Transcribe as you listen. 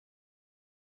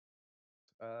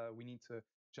we need to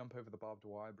jump over the barbed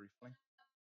wire briefly.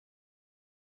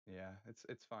 Yeah,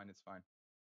 it's fine. It's fine.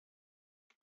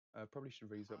 Probably should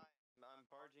raise up. I'm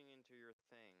barging into your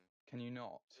thing. Can you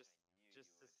not?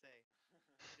 Just to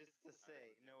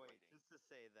say, no wait, just to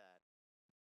say that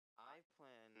I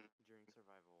plan during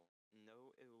survival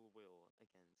no ill will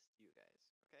against you guys.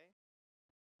 Okay?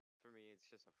 For me, it's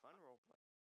just a fun roleplay.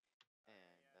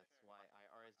 And that's why I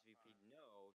RSVP'd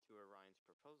no to Orion's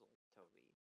proposal, Toby.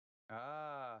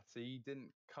 Ah, so you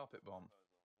didn't carpet bomb.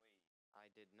 I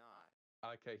did not.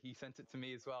 Okay, he sent it to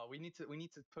me as well. We need to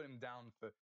put him down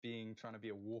for trying to be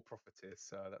a war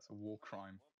prophetess. That's a war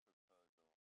crime.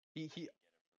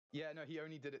 Yeah, no, he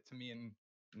only did it to me and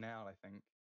now I think.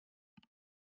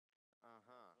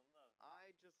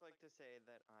 I'd just like to say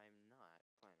that I'm not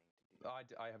planning to do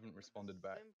that. I haven't responded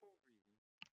back.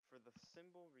 For the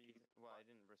simple reason, well, I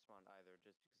didn't respond either,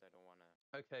 just because I don't want to.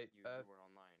 Okay. You were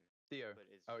online. Theo.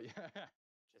 But it's yeah.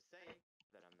 Just saying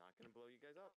that I'm not going to blow you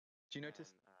guys up. Do you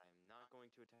notice? And I'm not going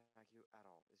to attack you at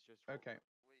all. It's just okay.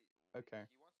 Wait, okay.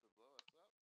 He wants to blow us up?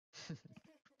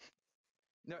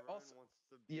 No, Orion also wants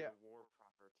to be a war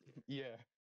property. Yeah.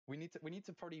 We need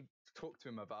to probably talk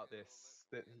to him about this.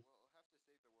 We'll have to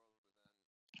save the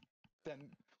world, but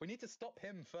then we need to stop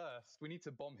him first. We need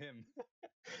to bomb him.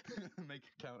 Make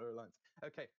a counter alliance.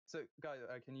 Okay, so guys,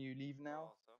 can you leave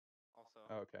now? Also.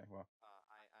 Oh, okay. Well. I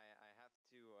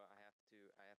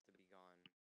have to be gone.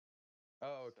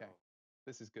 Oh, okay. So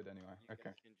this is good anyway. You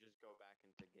okay. guys can just go back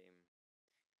into game.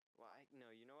 Well,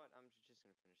 no, you know what? I'm just gonna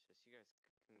finish this. You guys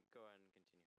can go ahead and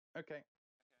continue. Okay.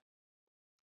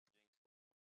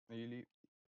 Are you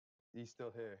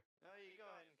still here? No, you go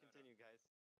ahead and continue, guys.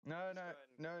 No.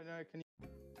 Can you?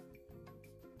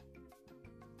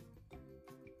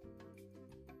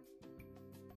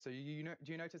 So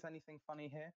do you notice anything funny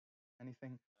here?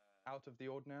 Anything out of the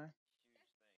ordinary? Huge thing.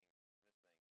 This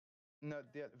thing. No,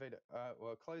 the elevator.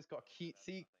 Well, Chloe's got a keen.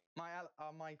 See, my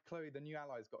Chloe, the new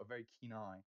ally's got a very keen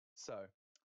eye. So.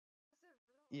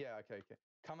 Yeah. Okay.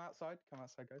 Come outside,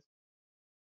 guys.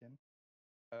 Again.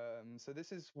 So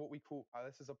this is what we call.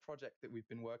 This is a project that we've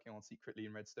been working on secretly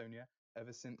in Redstonia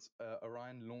ever since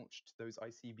Orion launched those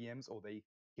ICBMs, or they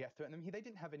threatened them. They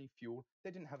didn't have any fuel. They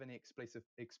didn't have any explosive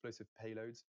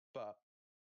payloads, but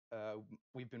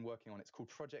we've been working on it. It's called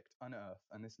Project Unearth,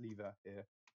 and this lever here.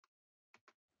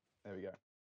 There we go.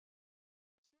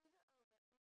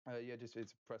 Yeah, just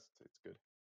it's pressed. It's good.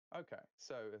 Okay,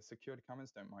 so security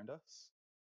cameras don't mind us.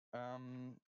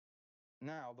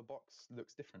 Now the box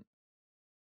looks different.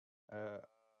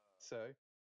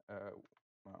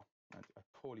 Well, a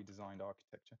poorly designed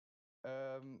architecture.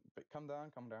 But come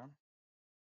down.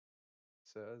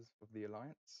 Sirs of the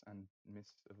Alliance and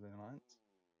Miss of the Alliance.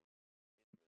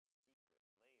 Ooh, it's a secret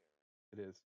layer. It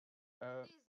is.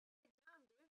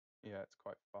 Yeah, it's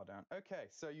quite far down. Okay,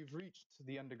 so you've reached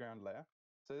the underground layer.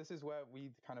 So this is where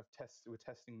we kind of we're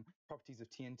testing properties of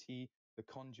TNT, the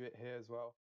conduit here as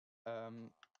well.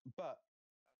 But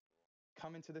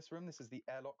come into this room. This is the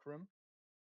airlock room.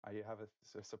 I have a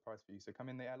surprise for you. So come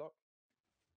in the airlock.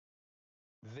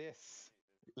 This,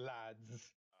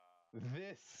 lads,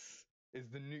 this is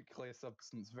the nuclear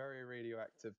substance, very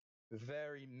radioactive,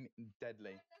 very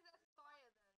deadly.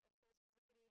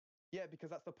 Yeah, because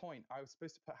that's the point. I was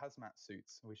supposed to put hazmat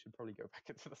suits. We should probably go back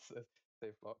into the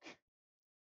safe block.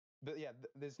 But yeah,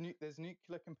 there's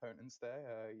nuclear components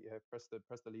there. Yeah, press the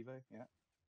lever. Yeah,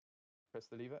 press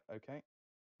the lever. Okay,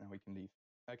 now we can leave.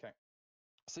 Okay,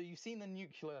 so you've seen the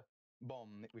nuclear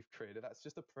bomb that we've created. That's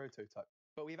just a prototype.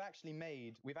 But we've actually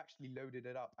loaded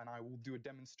it up, and I will do a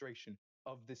demonstration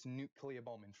of this nuclear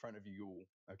bomb in front of you all.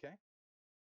 Okay?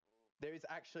 There is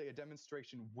actually a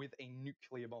demonstration with a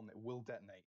nuclear bomb that will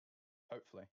detonate.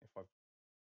 Hopefully,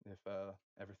 if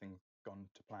everything's gone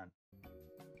to plan.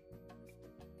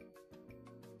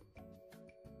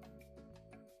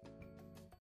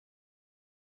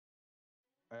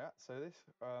 Yeah. So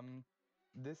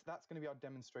that's going to be our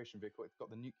demonstration vehicle. It's got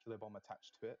the nuclear bomb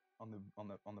attached to it on the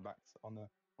back on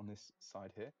this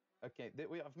side here. Okay,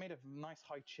 I've made a nice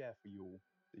high chair for you all,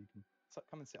 so you can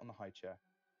come and sit on the high chair.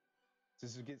 So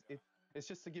it's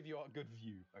just to give you a good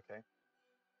view. Okay.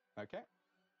 Okay.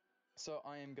 So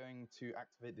I am going to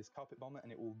activate this carpet bomber,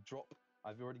 and it will drop.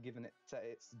 I've already given it set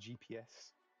its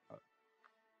GPS.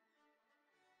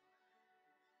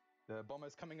 The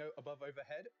bomber's coming above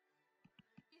overhead.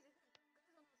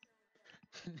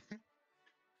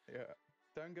 Yeah,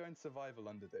 don't go in survival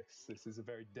under this. This is a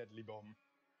very deadly bomb.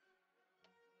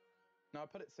 Now I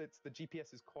put it so the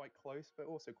GPS is quite close, but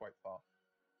also quite far.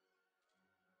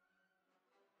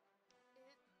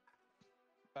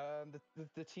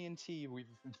 The TNT we've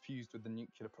infused with the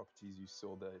nuclear properties you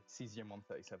saw, the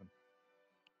cesium-137.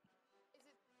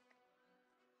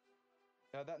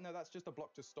 Is it? No, that's just a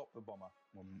block to stop the bomber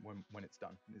when it's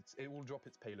done. It will drop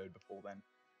its payload before then.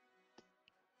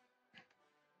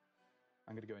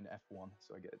 I'm gonna go into F1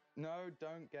 so I get it. No,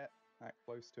 don't get that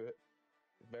close to it.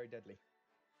 It's very deadly.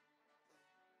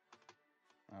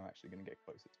 I'm actually gonna get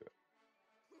closer to it.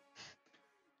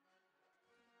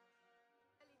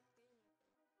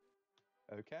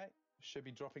 Okay, should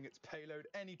be dropping its payload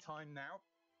anytime now.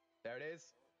 There it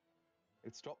is.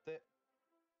 It's dropped it.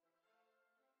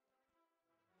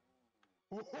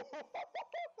 Oh my god.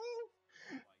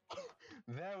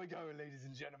 There we go, ladies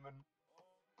and gentlemen.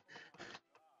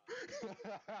 Oh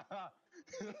my god.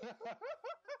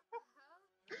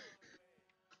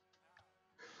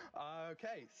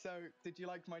 Okay, so did you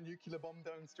like my nuclear bomb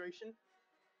demonstration?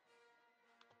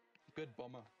 Good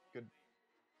bomber, good.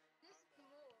 This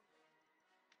more.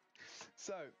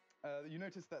 So you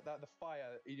notice that the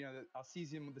fire, you know, our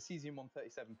cesium, the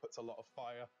cesium-137 puts a lot of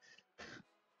fire.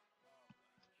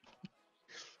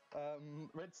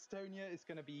 Redstonia is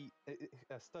going to be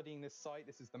studying this site.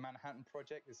 This is the Manhattan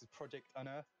Project. This is Project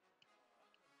Unearth.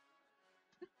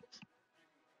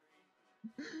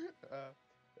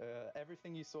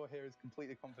 Everything you saw here is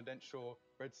completely confidential.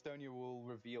 Redstonia will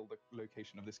reveal the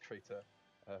location of this crater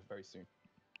very soon. I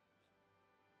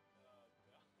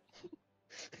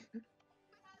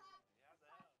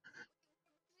saw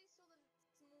the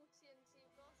small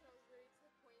TNT blast and I was very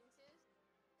disappointed. And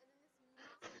then this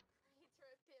massive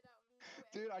crater appeared out of nowhere.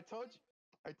 Dude, I told you.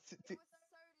 It was so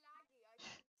laggy, I couldn't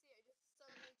see it. It just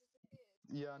suddenly just appeared.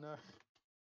 Yeah, I know.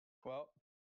 Well,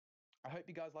 I hope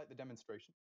you guys like the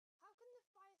demonstration. How can the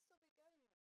fire stop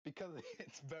it going? Because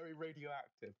it's very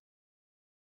radioactive. Do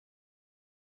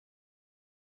you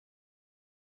already have a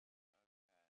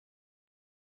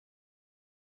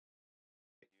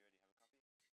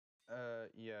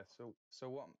copy? Yeah. So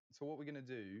what we're gonna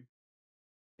do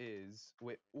is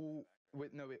we're all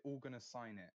gonna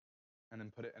sign it, and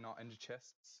then put it in our ender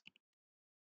chests.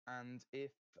 And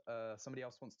if somebody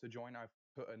else wants to join, I've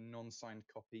put a non-signed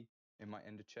copy in my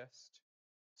ender chest,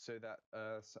 so that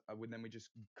then we just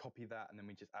copy that, and then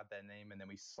we just add their name, and then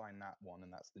we sign that one,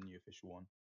 and that's the new official one.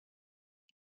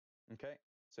 Okay.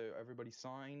 So everybody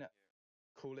sign.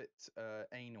 Call it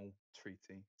A.N.L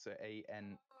treaty. So A.N. I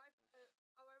already signed it.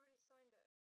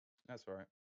 That's all right.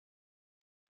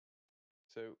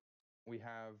 So we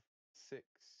have six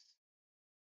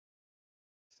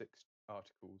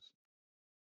articles.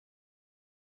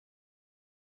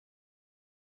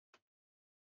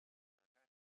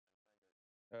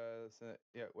 So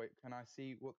yeah, wait. Can I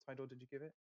see what title did you give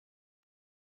it?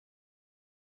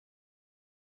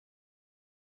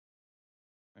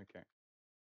 Okay.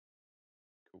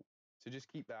 Cool. So just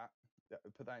keep that.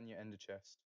 Put that in your ender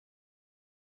chest.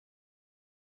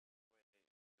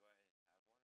 Wait, do I have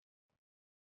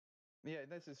one? Yeah,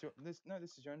 this is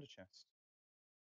your ender chest.